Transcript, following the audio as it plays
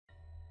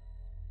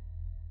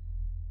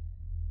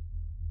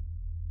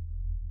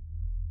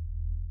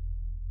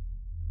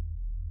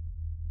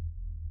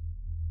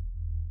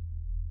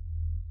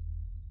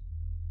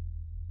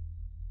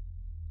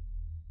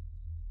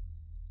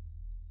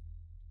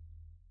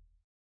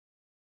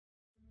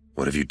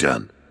What have you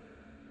done?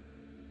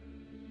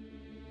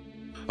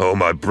 Oh,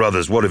 my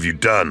brothers, what have you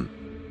done?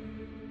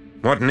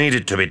 What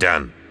needed to be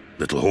done?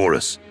 Little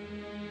Horus,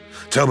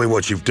 tell me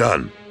what you've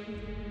done.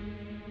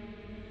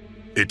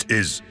 It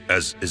is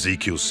as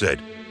Ezekiel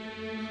said.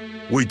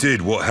 We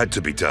did what had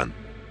to be done.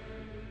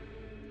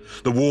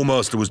 The War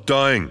Master was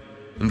dying,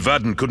 and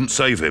Vadin couldn't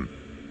save him.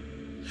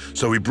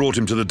 So we brought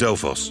him to the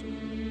Delphos.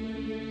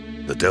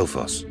 The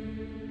Delphos?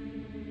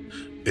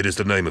 It is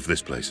the name of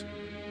this place.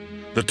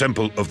 The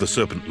Temple of the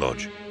Serpent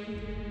Lodge.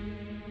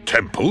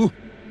 Temple?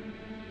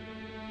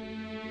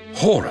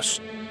 Horus,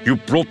 you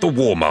brought the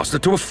War Master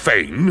to a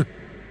fane?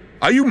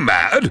 Are you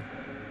mad?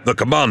 The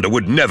commander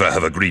would never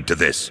have agreed to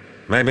this.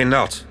 Maybe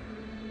not.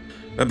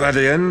 But by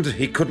the end,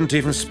 he couldn't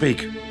even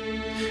speak.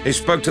 He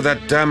spoke to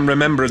that damn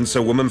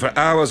Remembrancer woman for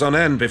hours on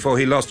end before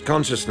he lost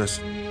consciousness.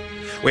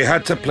 We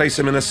had to place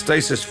him in a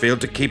stasis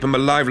field to keep him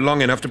alive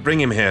long enough to bring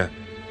him here.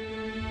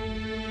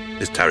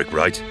 Is Tarek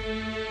right?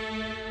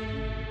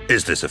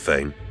 Is this a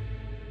fane?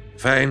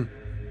 Fane?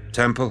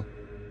 Temple?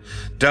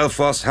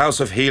 Delphos, House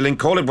of Healing,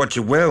 call it what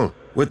you will.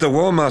 With the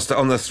War Master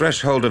on the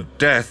threshold of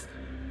death,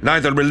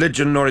 neither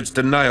religion nor its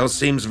denial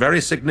seems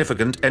very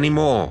significant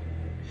anymore.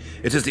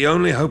 It is the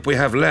only hope we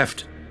have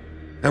left.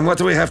 And what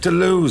do we have to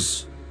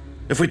lose?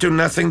 If we do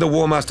nothing, the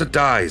War Master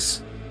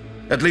dies.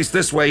 At least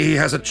this way he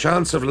has a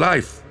chance of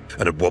life.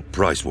 And at what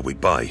price will we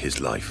buy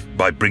his life?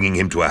 By bringing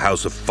him to a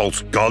house of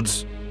false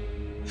gods?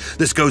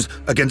 This goes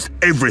against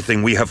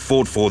everything we have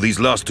fought for these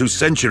last 2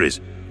 centuries.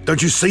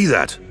 Don't you see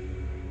that?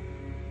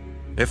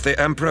 If the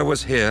Emperor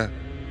was here,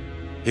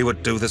 he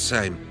would do the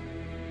same.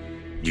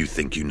 You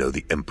think you know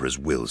the Emperor's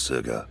will,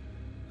 Sergar?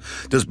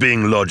 Does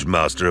being Lodge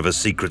Master of a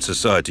secret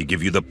society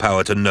give you the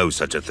power to know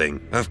such a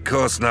thing? Of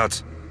course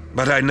not.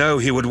 But I know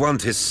he would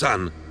want his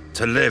son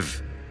to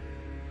live.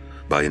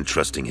 By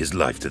entrusting his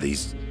life to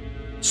these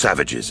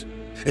savages.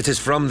 It is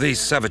from these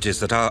savages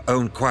that our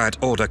own quiet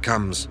order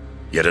comes.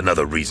 Yet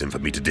another reason for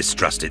me to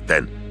distrust it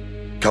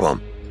then. Come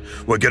on,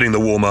 we're getting the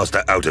War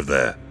Master out of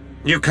there.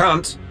 You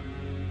can't.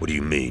 What do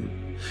you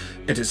mean?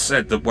 It is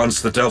said that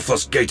once the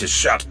Delphos gate is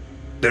shut,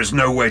 there is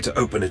no way to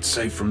open it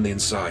save from the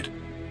inside.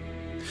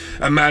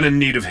 A man in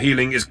need of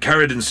healing is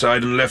carried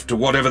inside and left to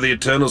whatever the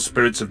eternal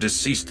spirits of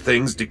deceased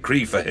things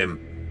decree for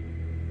him.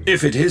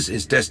 If it is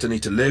his destiny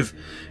to live,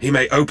 he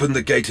may open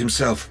the gate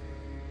himself.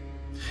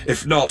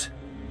 If not,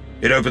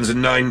 it opens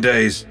in 9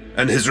 days,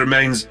 and his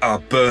remains are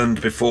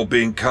burned before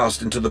being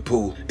cast into the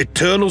pool.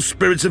 Eternal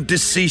spirits of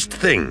deceased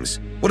things?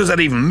 What does that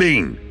even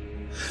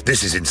mean?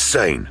 This is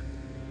insane.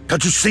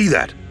 Can't you see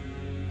that?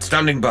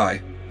 Standing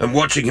by and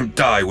watching him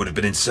die would have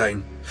been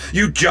insane.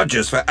 You judge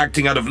us for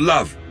acting out of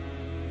love.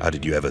 How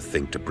did you ever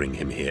think to bring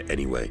him here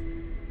anyway?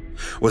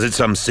 Was it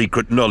some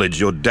secret knowledge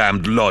your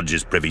damned lodge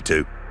is privy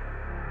to?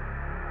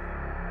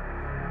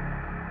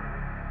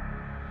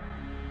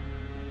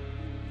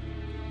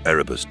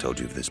 Erebus told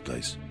you of this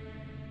place,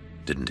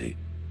 didn't he?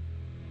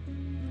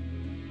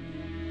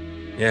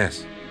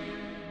 Yes.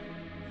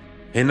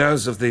 He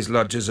knows of these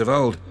lodges of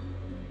old,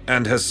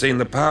 and has seen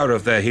the power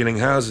of their healing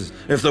houses.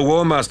 If the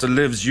War Master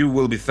lives, you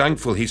will be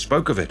thankful he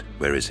spoke of it.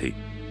 Where is he?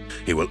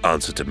 He will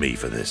answer to me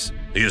for this.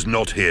 He is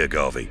not here,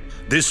 Garvey.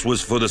 This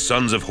was for the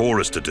sons of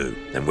Horus to do.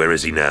 And where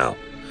is he now?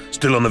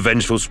 Still on the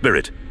vengeful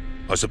spirit?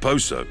 I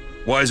suppose so.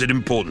 Why is it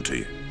important to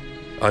you?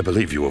 I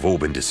believe you have all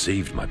been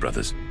deceived, my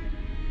brothers.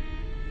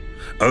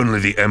 Only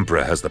the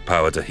Emperor has the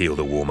power to heal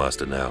the War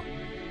Master now.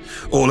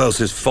 All else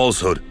is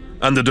falsehood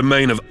and the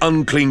domain of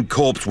unclean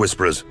corpse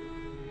whisperers.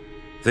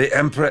 The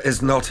Emperor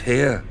is not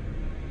here.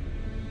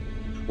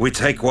 We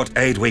take what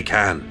aid we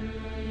can.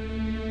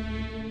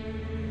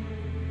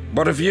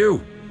 What of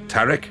you,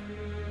 Tarek?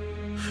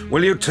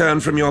 Will you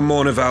turn from your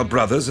Mournival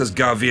brothers as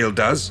Garviel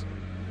does?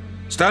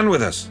 Stand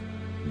with us.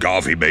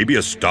 Garvey may be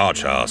a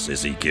starch ass,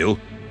 Ezekiel,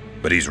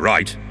 but he's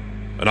right,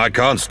 and I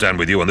can't stand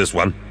with you on this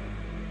one.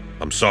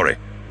 I'm sorry.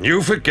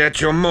 You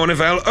forget your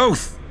Mournival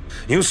oath.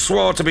 You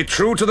swore to be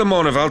true to the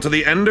Mournival to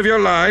the end of your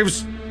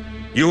lives.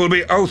 You will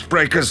be oath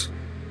breakers.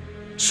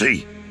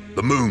 See,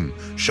 the moon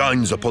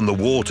shines upon the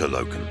water,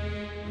 Loken.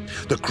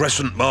 The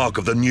crescent mark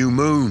of the new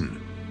moon.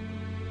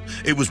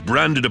 It was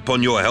branded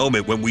upon your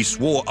helmet when we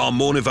swore our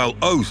Mournival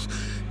oath.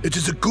 It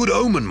is a good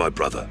omen, my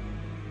brother.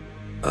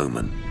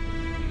 Omen?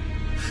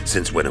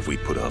 Since when have we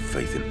put our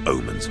faith in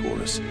omens,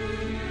 Horus?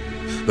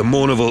 The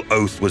Mournival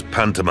oath was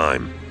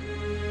pantomime.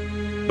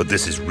 But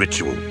this is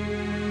ritual.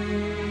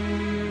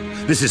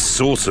 This is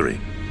sorcery.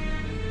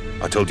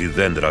 I told you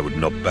then that I would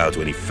not bow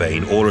to any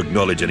fane or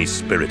acknowledge any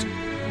spirit.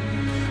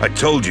 I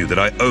told you that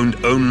I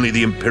owned only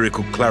the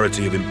empirical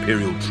clarity of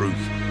imperial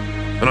truth,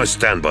 and I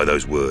stand by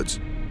those words.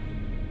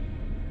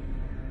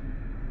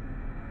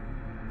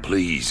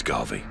 Please,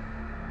 Garvey.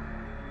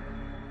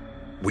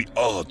 We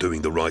are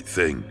doing the right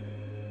thing.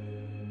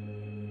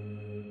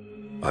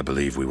 I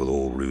believe we will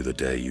all rue the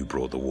day you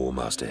brought the War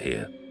Master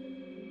here.